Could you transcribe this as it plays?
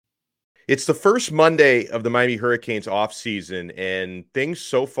It's the first Monday of the Miami Hurricanes offseason, and things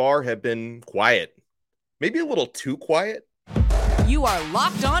so far have been quiet. Maybe a little too quiet. You are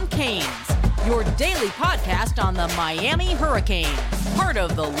Locked On Canes, your daily podcast on the Miami Hurricanes, part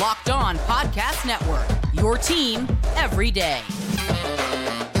of the Locked On Podcast Network, your team every day.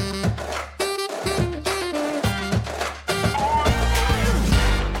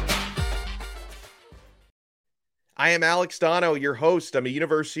 I am Alex Dono, your host. I'm a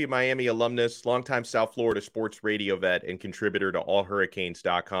University of Miami alumnus, longtime South Florida sports radio vet, and contributor to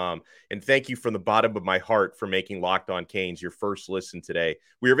allhurricanes.com. And thank you from the bottom of my heart for making Locked On Canes your first listen today.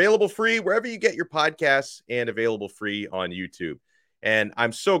 We're available free wherever you get your podcasts and available free on YouTube. And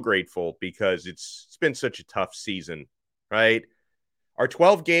I'm so grateful because it's been such a tough season, right? Our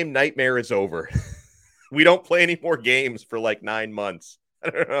 12-game nightmare is over. We don't play any more games for like 9 months. I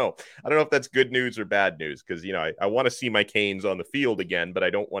don't know. I don't know if that's good news or bad news because, I want to see my Canes on the field again, but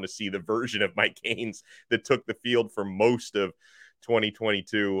I don't want to see the version of my Canes that took the field for most of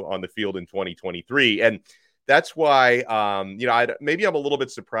 2022 on the field in 2023. And that's why, maybe I'm a little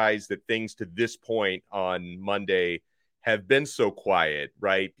bit surprised that things to this point on Monday have been so quiet,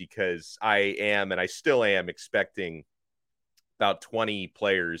 right? Because I am, and I still am, expecting about 20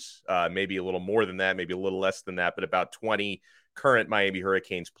 players, maybe a little more than that, maybe a little less than that, but about 20 current Miami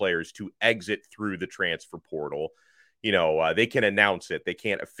Hurricanes players to exit through the transfer portal. They can announce it. They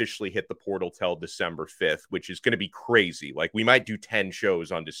can't officially hit the portal till December 5th, which is going to be crazy. Like, we might do 10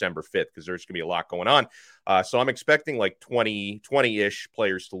 shows on December 5th because there's going to be a lot going on. So I'm expecting like 20-ish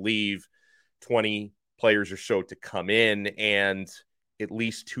players to leave, 20 players or so to come in, and at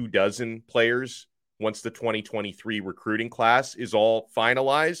least 24 players once the 2023 recruiting class is all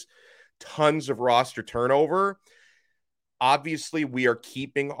finalized. Tons of roster turnover. Obviously, we are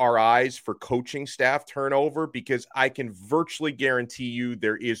keeping our eyes for coaching staff turnover because I can virtually guarantee you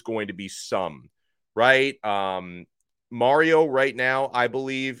there is going to be some, right? Mario right now, I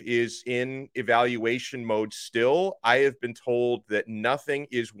believe, is in evaluation mode still. I have been told that nothing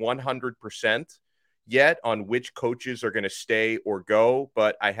is 100% yet on which coaches are going to stay or go,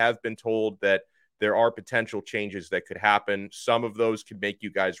 but I have been told that there are potential changes that could happen. Some of those could make you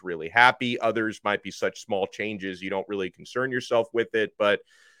guys really happy. Others might be such small changes you don't really concern yourself with it, but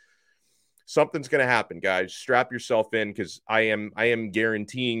something's going to happen, guys. Strap yourself in because I am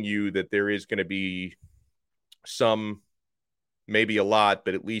guaranteeing you that there is going to be some, maybe a lot,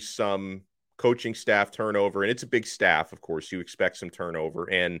 but at least some coaching staff turnover. And it's a big staff, of course. You expect some turnover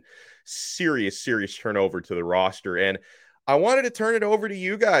and serious turnover to the roster. And I wanted to turn it over to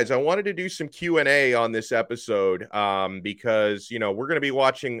you guys. I wanted to do some Q&A on this episode because, we're going to be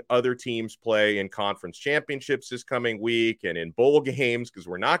watching other teams play in conference championships this coming week and in bowl games because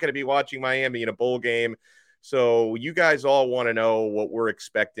we're not going to be watching Miami in a bowl game. So you guys all want to know what we're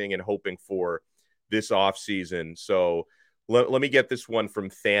expecting and hoping for this offseason. So let me get this one from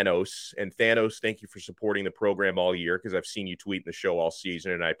Thanos. And Thanos, thank you for supporting the program all year because I've seen you tweet in the show all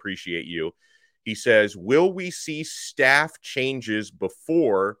season, and I appreciate you. He says, will we see staff changes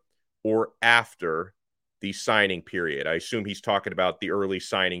before or after the signing period? I assume he's talking about the early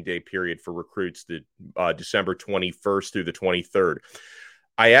signing day period for recruits, the December 21st through the 23rd.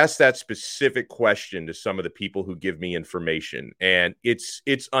 I asked that specific question to some of the people who give me information, and it's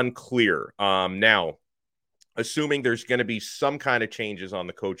unclear. Now, assuming there's going to be some kind of changes on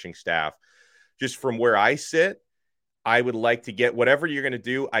the coaching staff, just from where I sit, I would like to get whatever you're going to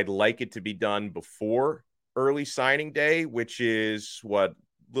do. I'd like it to be done before early signing day, which is a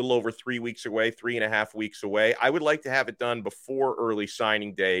little over 3 weeks away, 3.5 weeks away. I would like to have it done before early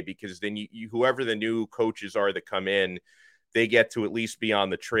signing day because then whoever the new coaches are that come in, they get to at least be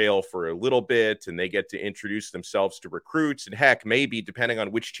on the trail for a little bit and they get to introduce themselves to recruits. And heck, maybe depending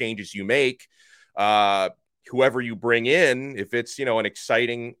on which changes you make, whoever you bring in, if it's, an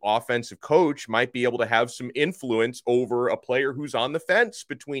exciting offensive coach, might be able to have some influence over a player who's on the fence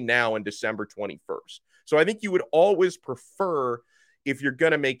between now and December 21st. So I think you would always prefer, if you're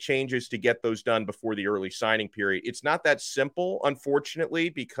going to make changes, to get those done before the early signing period. It's not that simple, unfortunately,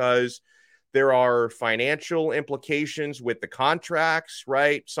 because there are financial implications with the contracts,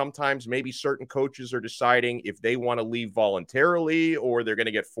 right? Sometimes maybe certain coaches are deciding if they want to leave voluntarily or they're going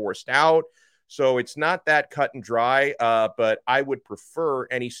to get forced out. So it's not that cut and dry, but I would prefer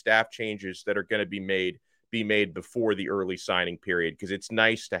any staff changes that are going to be made before the early signing period because it's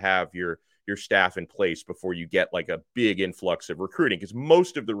nice to have your staff in place before you get like a big influx of recruiting because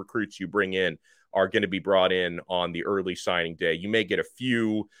most of the recruits you bring in are going to be brought in on the early signing day. You may get a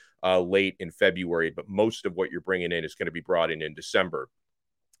few late in February, but most of what you're bringing in is going to be brought in December.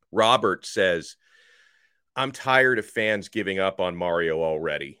 Robert says, I'm tired of fans giving up on Mario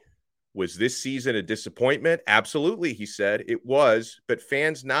already. Was this season a disappointment? Absolutely, he said. It was, but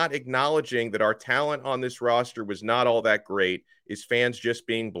fans not acknowledging that our talent on this roster was not all that great is fans just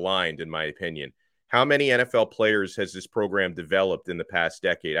being blind, in my opinion. How many NFL players has this program developed in the past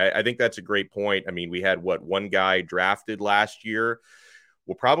decade? I think that's a great point. I mean, we had, one guy drafted last year.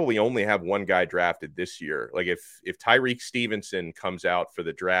 We'll probably only have one guy drafted this year. Like if Tyreek Stevenson comes out for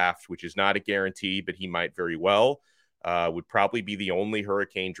the draft, which is not a guarantee, but he might very well, would probably be the only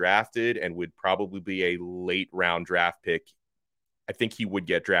Hurricane drafted and would probably be a late round draft pick. I think he would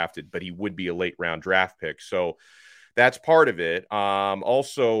get drafted, but he would be a late round draft pick. So that's part of it.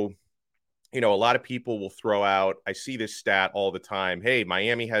 Also, a lot of people will throw out, I see this stat all the time. Hey,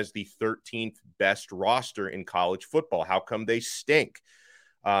 Miami has the 13th best roster in college football. How come they stink?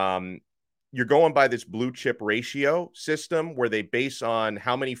 You're going by this blue chip ratio system where they base on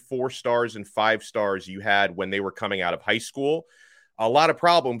how many 4 stars and 5 stars you had when they were coming out of high school. A lot of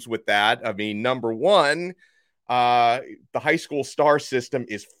problems with that. I mean, number one, the high school star system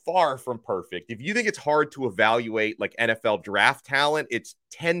is far from perfect. If you think it's hard to evaluate like NFL draft talent, it's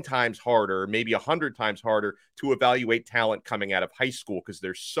 10 times harder, maybe 100 times harder to evaluate talent coming out of high school because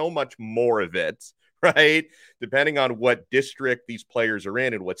there's so much more of it. Right? Depending on what district these players are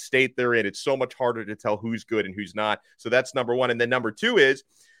in and what state they're in, it's so much harder to tell who's good and who's not. So that's number one. And then number two is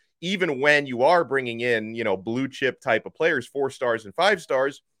even when you are bringing in, blue chip type of players, 4 stars and 5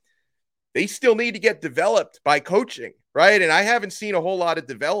 stars, they still need to get developed by coaching. Right. And I haven't seen a whole lot of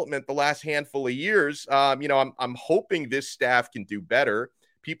development the last handful of years. I'm hoping this staff can do better.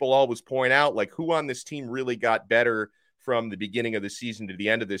 People always point out like who on this team really got better from the beginning of the season to the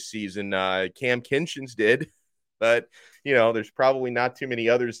end of this season. Cam Kinchins did, but, there's probably not too many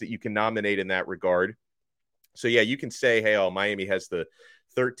others that you can nominate in that regard. So, yeah, you can say, hey, Miami has the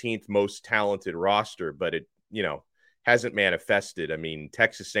 13th most talented roster, but it, hasn't manifested. I mean,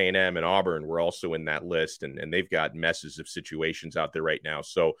 Texas A&M and Auburn were also in that list, and they've got messes of situations out there right now.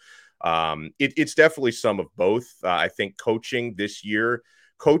 So it's definitely some of both. I think coaching this year,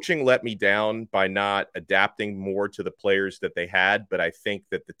 coaching let me down by not adapting more to the players that they had, but I think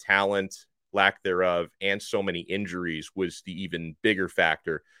that the talent, lack thereof, and so many injuries was the even bigger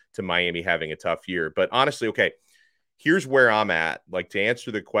factor to Miami having a tough year. But honestly, okay, here's where I'm at. Like, to answer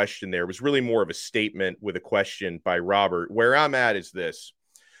the question there was really more of a statement with a question by Robert. Where I'm at is this.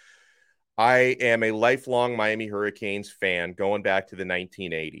 I am a lifelong Miami Hurricanes fan going back to the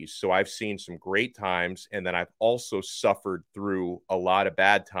 1980s. So I've seen some great times, and then I've also suffered through a lot of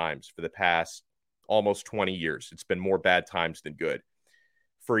bad times for the past almost 20 years. It's been more bad times than good.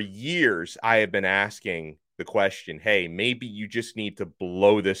 For years, I have been asking the question, hey, maybe you just need to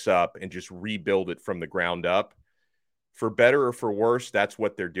blow this up and just rebuild it from the ground up. For better or for worse, that's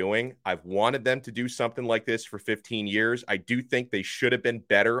what they're doing. I've wanted them to do something like this for 15 years. I do think they should have been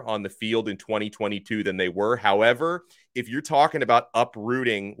better on the field in 2022 than they were. However, if you're talking about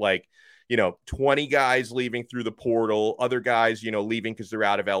uprooting 20 guys leaving through the portal, other guys, leaving because they're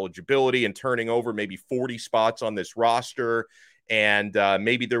out of eligibility and turning over maybe 40 spots on this roster, and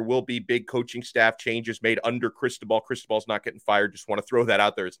maybe there will be big coaching staff changes made under Cristobal. Cristobal's not getting fired. Just want to throw that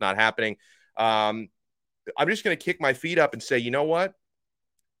out there. It's not happening. I'm just going to kick my feet up and say, you know what?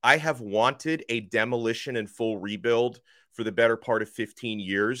 I have wanted a demolition and full rebuild for the better part of 15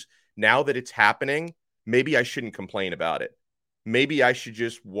 years. Now that it's happening, maybe I shouldn't complain about it. Maybe I should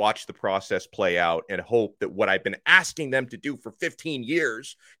just watch the process play out and hope that what I've been asking them to do for 15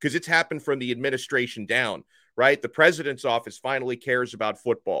 years, because it's happened from the administration down, right? The president's office finally cares about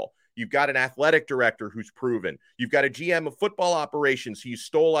football. You've got an athletic director who's proven. You've got a GM of football operations he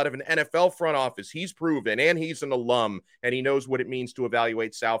stole out of an NFL front office. He's proven, and he's an alum, and he knows what it means to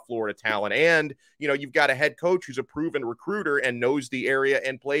evaluate South Florida talent. And, you've got a head coach who's a proven recruiter and knows the area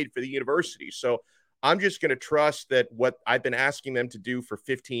and played for the university. So I'm just going to trust that what I've been asking them to do for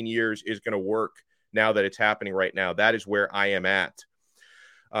 15 years is going to work now that it's happening right now. That is where I am at.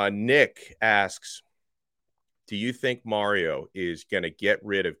 Nick asks, do you think Mario is going to get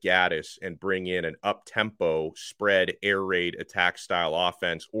rid of Gaddis and bring in an up-tempo, spread, air raid attack style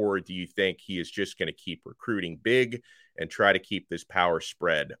offense, or do you think he is just going to keep recruiting big and try to keep this power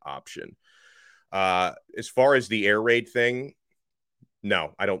spread option? As far as the air raid thing,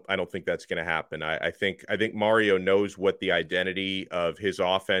 no, I don't think that's going to happen. I think Mario knows what the identity of his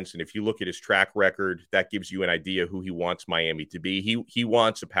offense, and if you look at his track record, that gives you an idea who he wants Miami to be. He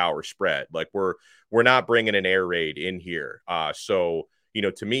wants a power spread. Like we're not bringing an air raid in here. So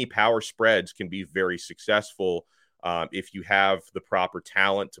to me, power spreads can be very successful if you have the proper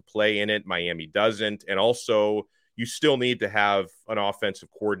talent to play in it. Miami doesn't, and also you still need to have an offensive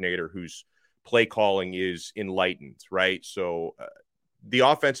coordinator whose play calling is enlightened, right? So the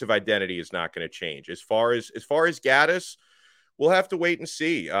offensive identity is not going to change. As far as Gaddis, we'll have to wait and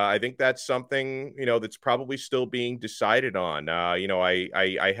see. I think that's something, that's probably still being decided on. I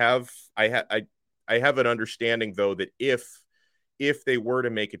have an understanding though that if they were to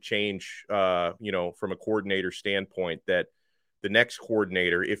make a change, from a coordinator standpoint, that the next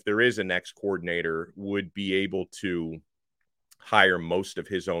coordinator, if there is a next coordinator, would be able to hire most of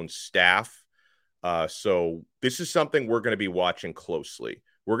his own staff. So this is something we're going to be watching closely.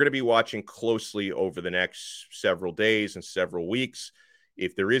 We're going to be watching closely over the next several days and several weeks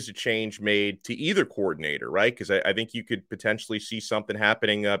if there is a change made to either coordinator, right? Because I think you could potentially see something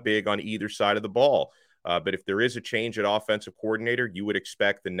happening big on either side of the ball. But if there is a change at offensive coordinator, you would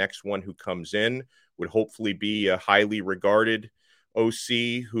expect the next one who comes in would hopefully be a highly regarded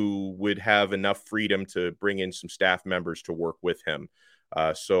OC who would have enough freedom to bring in some staff members to work with him.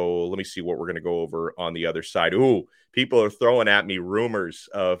 So let me see what we're going to go over on the other side. Ooh, people are throwing at me rumors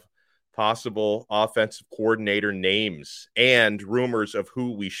of possible offensive coordinator names and rumors of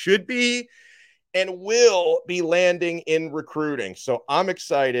who we should be and will be landing in recruiting. So I'm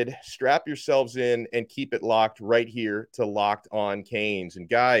excited. Strap yourselves in and keep it locked right here to Locked On Canes. And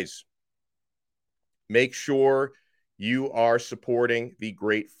guys, make sure you are supporting the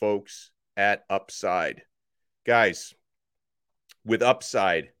great folks at Upside. Guys, with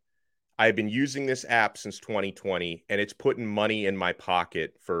Upside, I've been using this app since 2020, and it's putting money in my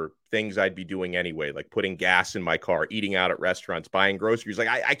pocket for things I'd be doing anyway, like putting gas in my car, eating out at restaurants, buying groceries. Like,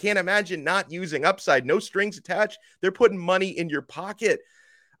 I can't imagine not using Upside. No strings attached. They're putting money in your pocket.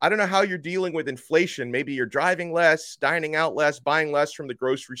 I don't know how you're dealing with inflation. Maybe you're driving less, dining out less, buying less from the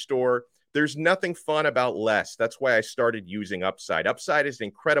grocery store. There's nothing fun about less. That's why I started using Upside. Upside is an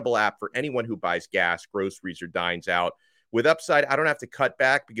incredible app for anyone who buys gas, groceries, or dines out. With Upside, I don't have to cut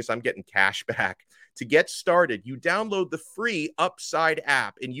back because I'm getting cash back. To get started, you download the free Upside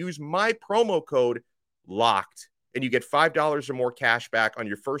app and use my promo code LOCKED, and you get $5 or more cash back on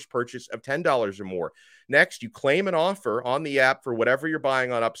your first purchase of $10 or more. Next, you claim an offer on the app for whatever you're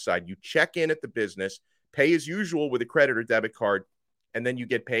buying on Upside. You check in at the business, pay as usual with a credit or debit card, and then you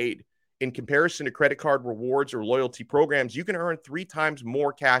get paid. In comparison to credit card rewards or loyalty programs, you can earn 3 times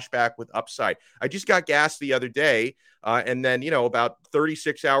more cash back with Upside. I just got gas the other day, and then, about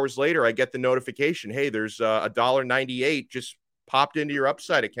 36 hours later, I get the notification, hey, there's $1.98 just popped into your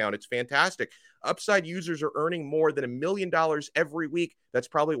Upside account. It's fantastic. Upside users are earning more than $1 million every week. That's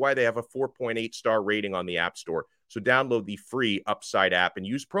probably why they have a 4.8 star rating on the App Store. So download the free Upside app and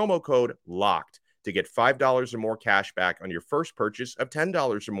use promo code LOCKED to get $5 or more cash back on your first purchase of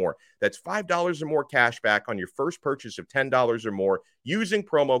 $10 or more. That's $5 or more cash back on your first purchase of $10 or more using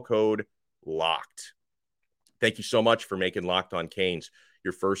promo code LOCKED. Thank you so much for making Locked On Canes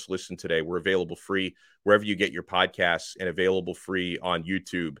your first listen today. We're available free wherever you get your podcasts and available free on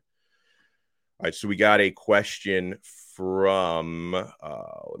YouTube. All right, so we got a question from,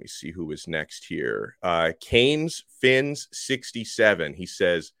 let me see who is next here. Canes Fins 67. He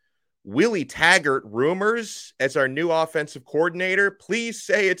says, Willie Taggart rumors as our new offensive coordinator. Please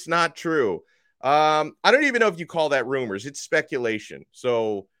say it's not true. I don't even know if you call that rumors. It's speculation.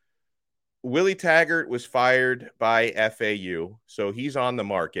 So Willie Taggart was fired by FAU, so he's on the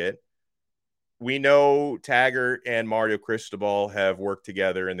market. We know Taggart and Mario Cristobal have worked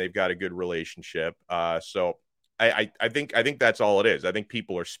together and they've got a good relationship. So I think that's all it is. I think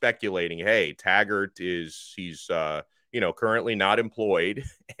people are speculating, hey, Taggart he's currently not employed,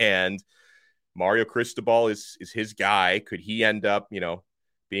 and Mario Cristobal is his guy. Could he end up,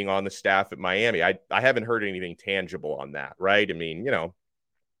 being on the staff at Miami? I haven't heard anything tangible on that, right? I mean,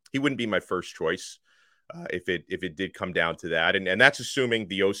 he wouldn't be my first choice if it did come down to that. And that's assuming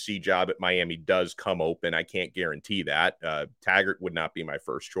the OC job at Miami does come open. I can't guarantee that. Taggart would not be my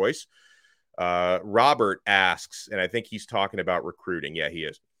first choice. Robert asks, and I think he's talking about recruiting. Yeah, he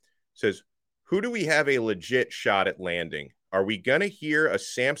is. Says, who do we have a legit shot at landing? Are we going to hear a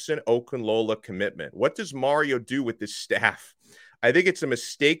Samson Okunlola commitment? What does Mario do with this staff? I think it's a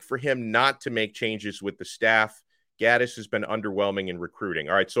mistake for him not to make changes with the staff. Gaddis has been underwhelming in recruiting.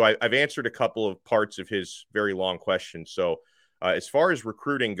 All right, so I've answered a couple of parts of his very long question. So as far as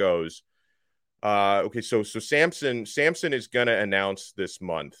recruiting goes, okay, so Samson is going to announce this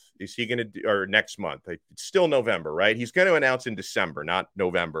month. Is he going to, or next month? It's still November, right? He's going to announce in December, not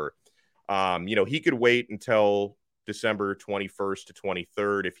November. He could wait until December 21st to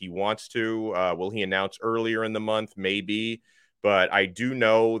 23rd if he wants to. Will he announce earlier in the month? Maybe. But I do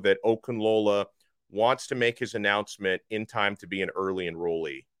know that Okunlola wants to make his announcement in time to be an early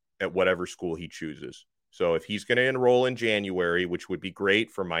enrollee at whatever school he chooses. So if he's going to enroll in January, which would be great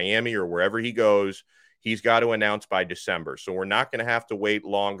for Miami or wherever he goes, he's got to announce by December. So we're not going to have to wait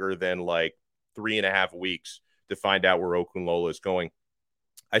longer than like 3.5 weeks to find out where Okunlola is going.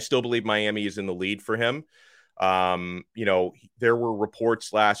 I still believe Miami is in the lead for him. There were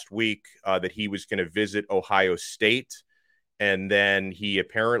reports last week that he was going to visit Ohio State, and then he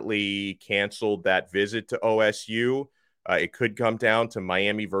apparently canceled that visit to OSU. It could come down to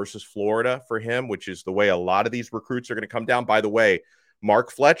Miami versus Florida for him, which is the way a lot of these recruits are going to come down. By the way,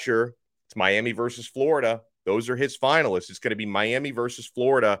 Mark Fletcher, it's Miami versus Florida. Those are his finalists. It's going to be Miami versus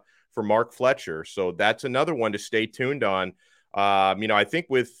Florida for Mark Fletcher. So that's another one to stay tuned on. I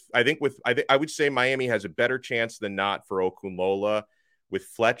would say Miami has a better chance than not for Okunlola. With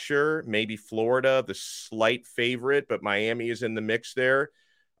Fletcher, maybe Florida, the slight favorite, but Miami is in the mix there.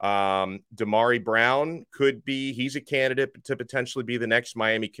 Damari Brown he's a candidate to potentially be the next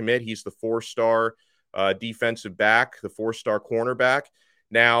Miami commit. He's the 4-star defensive back, the 4-star cornerback.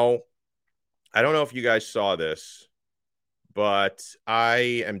 Now, I don't know if you guys saw this, but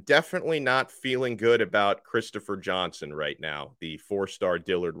I am definitely not feeling good about Christopher Johnson right now, the 4-star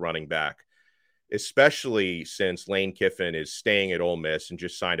Dillard running back, especially since Lane Kiffin is staying at Ole Miss and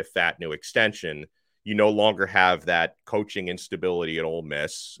just signed a fat new extension. You no longer have that coaching instability at Ole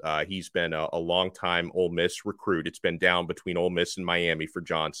Miss. He's been a long-time Ole Miss recruit. It's been down between Ole Miss and Miami for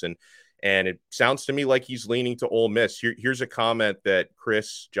Johnson, and it sounds to me like he's leaning to Ole Miss. Here's a comment that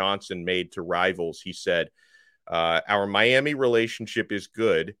Chris Johnson made to Rivals. He said, our Miami relationship is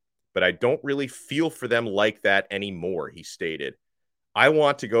good, but I don't really feel for them like that anymore, he stated. I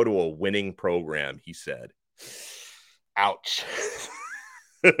want to go to a winning program, he said. Ouch.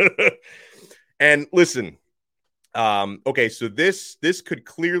 And listen, okay, so this could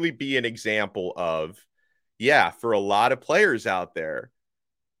clearly be an example of, for a lot of players out there,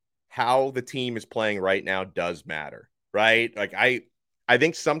 how the team is playing right now does matter, right? Like I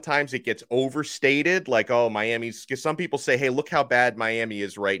think sometimes it gets overstated, like, oh, Miami's, because some people say, hey, look how bad Miami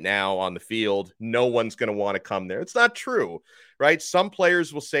is right now on the field. No one's going to want to come there. It's not true, right? Some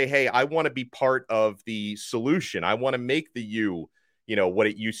players will say, hey, I want to be part of the solution. I want to make the U, what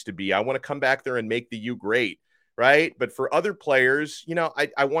it used to be. I want to come back there and make the U great, right? But for other players,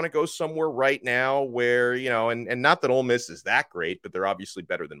 I want to go somewhere right now where, and not that Ole Miss is that great, but they're obviously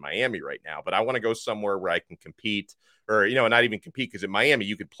better than Miami right now. But I want to go somewhere where I can compete. Or, not even compete, because in Miami,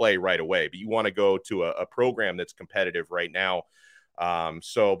 you could play right away, but you want to go to a program that's competitive right now.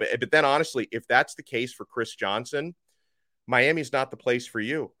 But then honestly, if that's the case for Chris Johnson, Miami's not the place for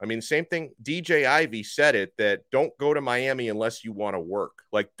you. I mean, same thing. DJ Ivey said it, that don't go to Miami unless you want to work.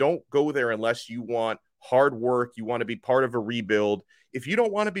 Like, don't go there unless you want hard work. You want to be part of a rebuild. If you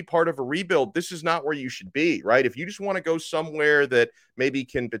don't want to be part of a rebuild, this is not where you should be, right? If you just want to go somewhere that maybe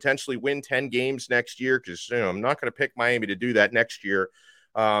can potentially win 10 games next year, because I'm not going to pick Miami to do that next year,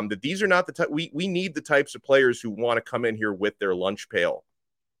 that these are not the type. We need the types of players who want to come in here with their lunch pail,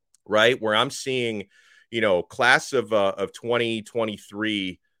 right? Where I'm seeing, class of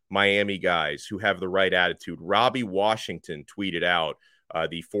 2023 Miami guys who have the right attitude. Robbie Washington tweeted out,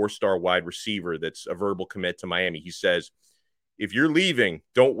 the 4-star wide receiver that's a verbal commit to Miami. He says, if you're leaving,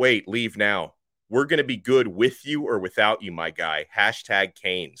 don't wait, leave now. We're going to be good with you or without you, my guy.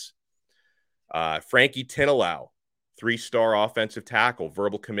 #Canes. Frankie Tinalau, 3-star offensive tackle,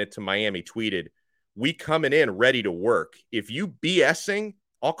 verbal commit to Miami, tweeted, we coming in ready to work. If you BSing,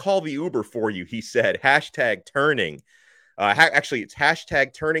 I'll call the Uber for you, he said. #turning. Actually, it's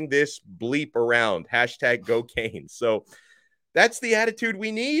 #turning this bleep around. #go Canes. So that's the attitude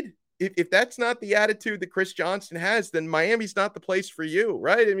we need. If that's not the attitude that Chris Johnson has, then Miami's not the place for you,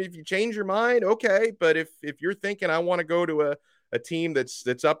 right? I mean, if you change your mind, okay. But if you're thinking, I want to go to a team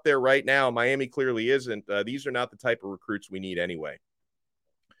that's up there right now, Miami clearly isn't. These are not the type of recruits we need anyway.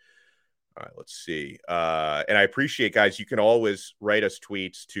 All right, let's see. And I appreciate, guys, you can always write us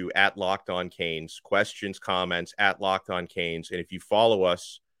tweets to @LockedOnCanes, questions, comments, @LockedOnCanes. And if you follow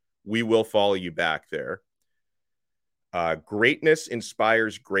us, we will follow you back there. Greatness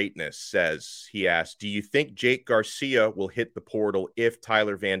inspires greatness, says, he asked, do you think Jake Garcia will hit the portal if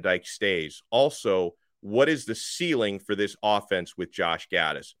Tyler Van Dyke stays? Also, what is the ceiling for this offense with Josh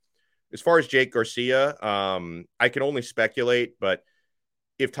Gaddis? As far as Jake Garcia, I can only speculate, but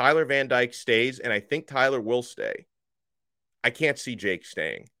if Tyler Van Dyke stays, and I think Tyler will stay, I can't see Jake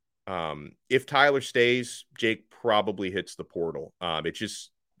staying. If Tyler stays, Jake probably hits the portal. It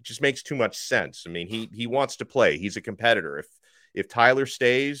just makes too much sense. I mean, he wants to play. He's a competitor. If Tyler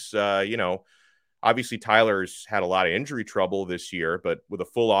stays, obviously Tyler's had a lot of injury trouble this year, but with a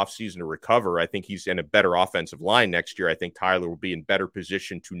full offseason to recover, I think he's in a better offensive line next year. I think Tyler will be in better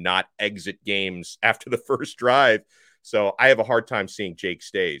position to not exit games after the first drive. So I have a hard time seeing Jake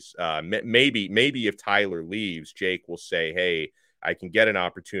stays. Maybe if Tyler leaves, Jake will say, hey, I can get an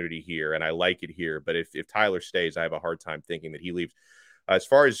opportunity here and I like it here. But if Tyler stays, I have a hard time thinking that he leaves. As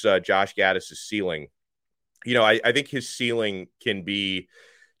far as Josh Gaddis' ceiling, I think his ceiling can be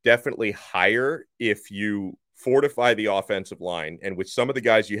definitely higher if you fortify the offensive line. And with some of the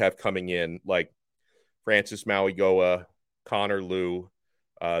guys you have coming in, like Francis Mauigoa, Connor Liu,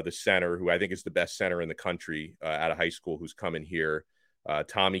 the center, who I think is the best center in the country out of high school, who's coming here.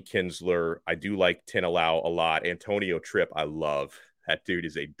 Tommy Kinsler. I do like Tinalau a lot. Antonio Tripp, I love. That dude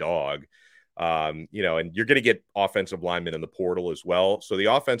is a dog. And you're going to get offensive linemen in the portal as well. So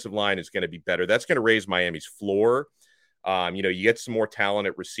the offensive line is going to be better. That's going to raise Miami's floor. You get some more talent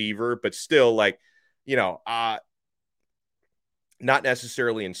at receiver, but still not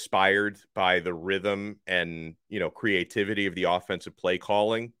necessarily inspired by the rhythm and, creativity of the offensive play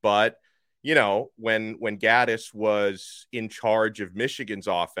calling. But, when Gaddis was in charge of Michigan's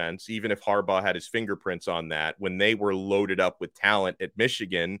offense, even if Harbaugh had his fingerprints on that, when they were loaded up with talent at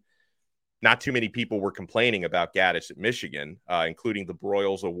Michigan, not too many people were complaining about Gaddis at Michigan, including the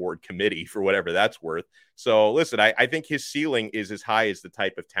Broyles Award Committee, for whatever that's worth. So listen, I think his ceiling is as high as the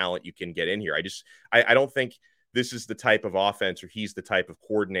type of talent you can get in here. I don't think this is the type of offense, or he's the type of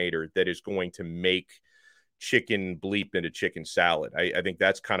coordinator that is going to make chicken bleep into chicken salad. I think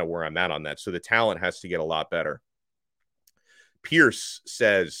that's kind of where I'm at on that. So the talent has to get a lot better. Pierce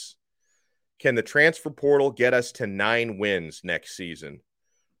says, can the transfer portal get us to 9 wins next season?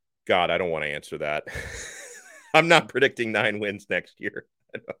 God, I don't want to answer that. I'm not predicting 9 wins next year.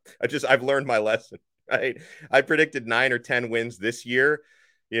 I've learned my lesson, right? I predicted 9 or 10 wins this year.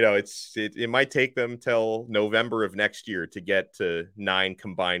 It might take them till November of next year to get to 9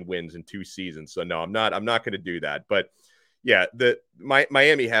 combined wins in 2 seasons. So no, I'm not going to do that. But yeah,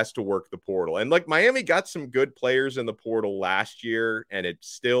 Miami has to work the portal. And Miami got some good players in the portal last year, and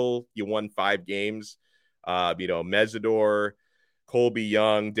you won 5 games. Mesidor, Colby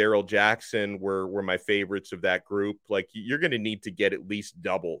Young, Daryl Jackson were my favorites of that group. You're going to need to get at least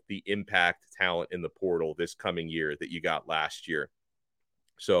double the impact talent in the portal this coming year that you got last year.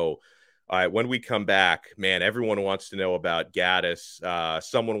 So when we come back, man, everyone wants to know about Gaddis.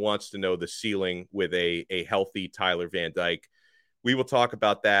 Someone wants to know the ceiling with a healthy Tyler Van Dyke. We will talk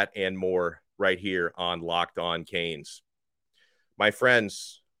about that and more right here on Locked On Canes. My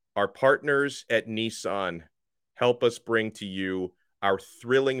friends, our partners at Nissan help us bring to you our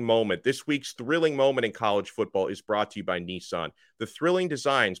thrilling moment. This week's thrilling moment in college football is brought to you by Nissan. The thrilling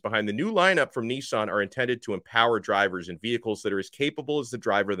designs behind the new lineup from Nissan are intended to empower drivers in vehicles that are as capable as the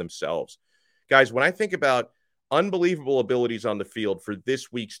driver themselves. Guys, when I think about unbelievable abilities on the field for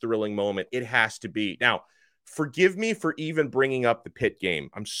this week's thrilling moment, it has to be. Now, forgive me for even bringing up the Pitt game.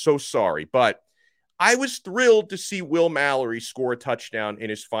 I'm so sorry, but I was thrilled to see Will Mallory score a touchdown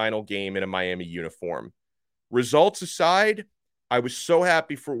in his final game in a Miami uniform. Results aside, I was so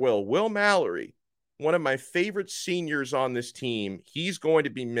happy for Will. Will Mallory, one of my favorite seniors on this team, he's going to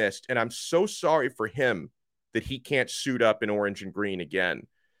be missed, and I'm so sorry for him that he can't suit up in orange and green again.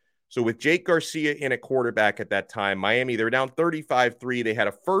 So with Jake Garcia in at quarterback at that time, Miami, they were down 35-3. They had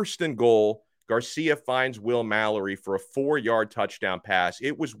a 1st and goal. Garcia finds Will Mallory for a 4-yard touchdown pass.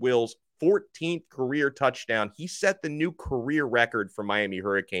 It was Will's 14th career touchdown. He set the new career record for Miami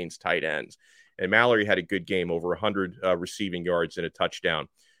Hurricanes tight ends. And Mallory had a good game, over 100 receiving yards and a touchdown.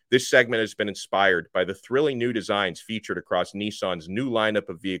 This segment has been inspired by the thrilling new designs featured across Nissan's new lineup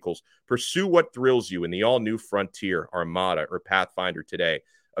of vehicles. Pursue what thrills you in the all-new Frontier, Armada, or Pathfinder today.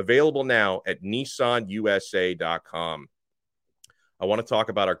 Available now at NissanUSA.com. I want to talk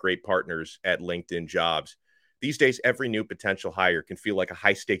about our great partners at LinkedIn Jobs. These days, every new potential hire can feel like a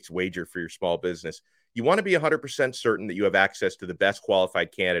high-stakes wager for your small business. You want to be 100% certain that you have access to the best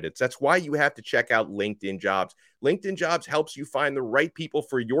qualified candidates. That's why you have to check out LinkedIn Jobs. LinkedIn Jobs helps you find the right people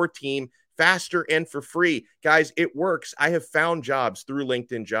for your team faster and for free. Guys, it works. I have found jobs through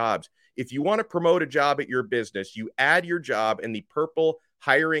LinkedIn Jobs. If you want to promote a job at your business, you add your job in the purple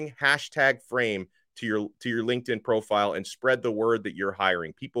hiring hashtag frame to your LinkedIn profile and spread the word that you're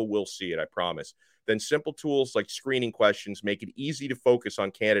hiring. People will see it, I promise. Then simple tools like screening questions make it easy to focus on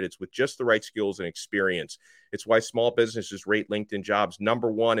candidates with just the right skills and experience. It's why small businesses rate LinkedIn Jobs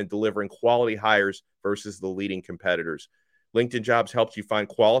 #1 in delivering quality hires versus the leading competitors. LinkedIn Jobs helps you find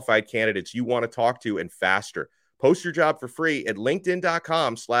qualified candidates you want to talk to and faster. Post your job for free at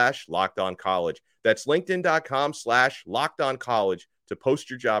linkedin.com/lockedoncollege. That's linkedin.com/lockedoncollege to post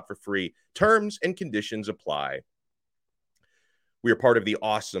your job for free. Terms and conditions apply. We are part of the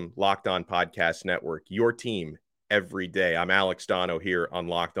awesome Locked On Podcast Network, your team every day. I'm Alex Dono here on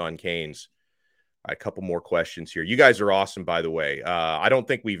Locked On Canes. A couple more questions here. You guys are awesome, by the way. I don't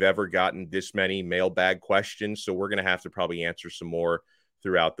think we've ever gotten this many mailbag questions, so we're going to have to probably answer some more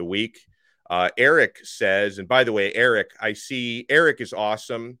throughout the week. Eric says, and by the way, Eric, I see Eric is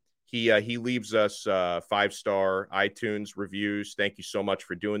awesome. He leaves us 5-star iTunes reviews. Thank you so much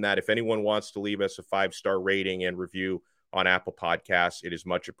for doing that. If anyone wants to leave us a 5-star rating and review on Apple Podcasts, it is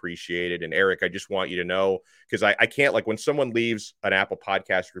much appreciated. And Eric, I just want you to know, because I can't, like, when someone leaves an Apple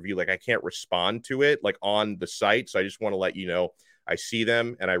Podcast review, like, I can't respond to it like on the site. So I just want to let you know I see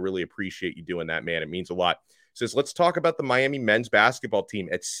them, and I really appreciate you doing that, man. It means a lot. It says, let's talk about the Miami men's basketball team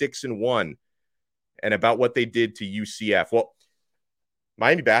at 6-1 and about what they did to UCF. Well,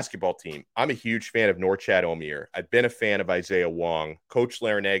 Miami basketball team, I'm a huge fan of Norchad Omier. I've been a fan of Isaiah Wong. Coach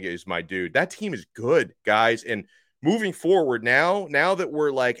Larinaga is my dude. That team is good, guys. And moving forward now that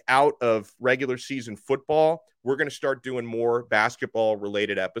we're like out of regular season football, we're going to start doing more basketball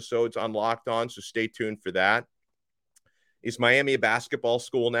related episodes on Locked On. So stay tuned for that. Is Miami a basketball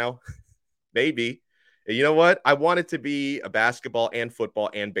school now? Maybe. You know what? I want it to be a basketball and football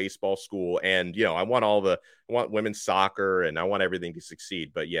and baseball school. And, I want women's soccer, and I want everything to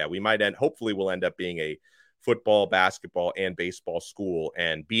succeed. But yeah, hopefully we'll end up being a football, basketball, and baseball school.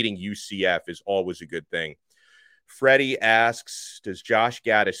 And beating UCF is always a good thing. Freddie asks, does Josh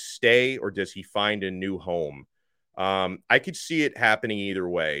Gaddis stay or does he find a new home? I could see it happening either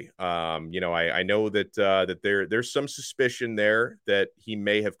way. I know that there's some suspicion there that he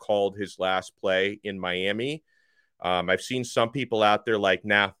may have called his last play in Miami. I've seen some people out there like,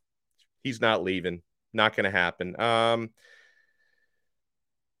 nah, he's not leaving. Not going to happen.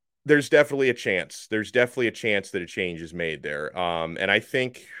 There's definitely a chance. There's definitely a chance that a change is made there. And I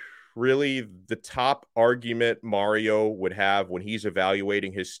think really the top argument Mario would have when he's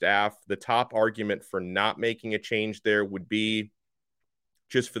evaluating his staff, the top argument for not making a change there would be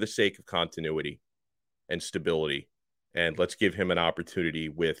just for the sake of continuity and stability. And let's give him an opportunity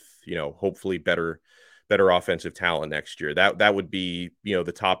with, hopefully better offensive talent next year. That would be,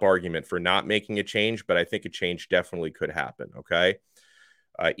 the top argument for not making a change, but I think a change definitely could happen. Okay.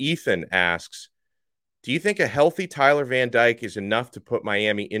 Ethan asks, do you think a healthy Tyler Van Dyke is enough to put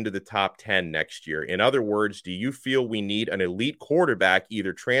Miami into the top 10 next year? In other words, do you feel we need an elite quarterback,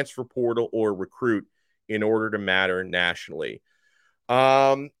 either transfer portal or recruit, in order to matter nationally?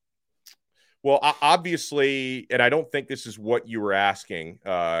 Well, obviously, and I don't think this is what you were asking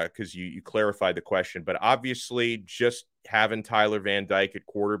because you clarified the question, but obviously just having Tyler Van Dyke at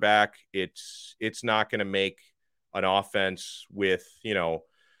quarterback, it's not going to make an offense with,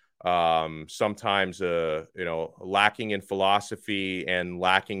 sometimes lacking in philosophy and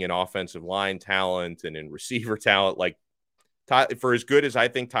lacking in offensive line talent and in receiver talent. Like, for as good as I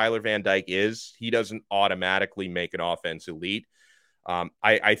think Tyler Van Dyke is, he doesn't automatically make an offense elite.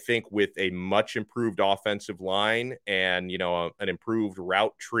 I think with a much improved offensive line and an improved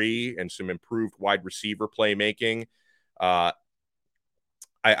route tree and some improved wide receiver playmaking, I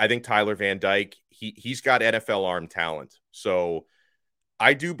think Tyler Van Dyke, he's got NFL arm talent. So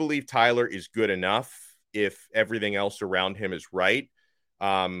I do believe Tyler is good enough if everything else around him is right.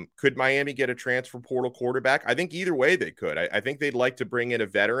 Could Miami get a transfer portal quarterback? I think either way they could. I think they'd like to bring in a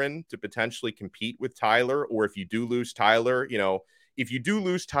veteran to potentially compete with Tyler. Or if you do lose Tyler, you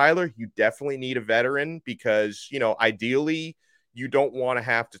definitely need a veteran because, ideally you don't want to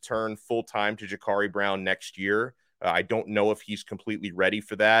have to turn full-time to Ja'Carri Brown next year. I don't know if he's completely ready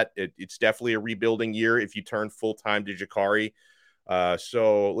for that. It's definitely a rebuilding year if you turn full-time to Ja'Carri.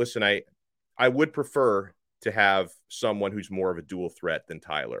 So listen, I would prefer to have someone who's more of a dual threat than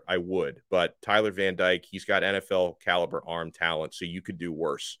Tyler. I would, but Tyler Van Dyke, he's got NFL caliber arm talent, so you could do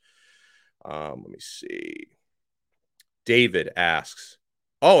worse. Let me see. David asks,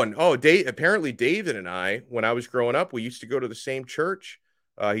 apparently David and I, when I was growing up, we used to go to the same church.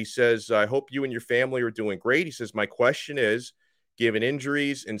 He says, I hope you and your family are doing great. He says, my question is, given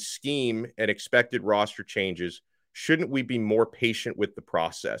injuries and scheme and expected roster changes, shouldn't we be more patient with the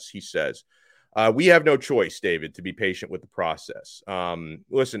process? He says, we have no choice, David, to be patient with the process.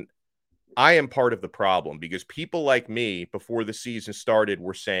 Listen, I am part of the problem because people like me before the season started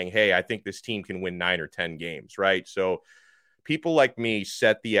were saying, hey, I think this team can win 9 or 10 games, right? So people like me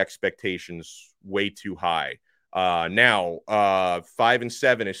set the expectations way too high. Now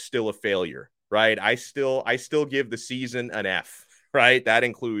 5-7 is still a failure, right? I still give the season an F, right? That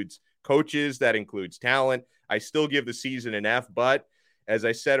includes coaches, that includes talent. I still give the season an F, but as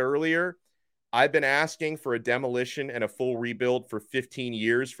I said earlier, I've been asking for a demolition and a full rebuild for 15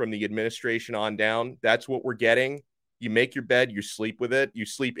 years from the administration on down. That's what we're getting. You make your bed, you sleep with it, you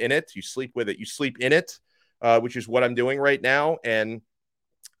sleep in it, you sleep with it, you sleep in it, which is what I'm doing right now. And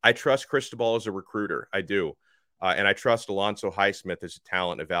I trust Cristobal as a recruiter. I do. And I trust Alonzo Highsmith as a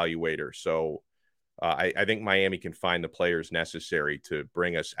talent evaluator. So I think Miami can find the players necessary to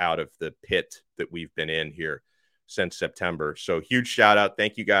bring us out of the pit that we've been in here since September. So huge shout out.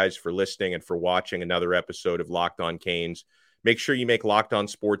 Thank you guys for listening and for watching another episode of Locked On Canes. Make sure you make Locked On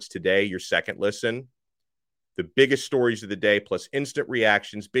Sports Today your second listen. The biggest stories of the day, plus instant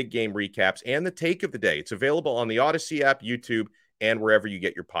reactions, big game recaps, and the take of the day. It's available on the Odyssey app, YouTube, and wherever you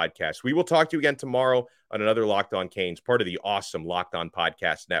get your podcasts. We will talk to you again tomorrow on another Locked On Canes, part of the awesome Locked On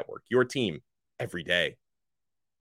Podcast Network. Your team every day.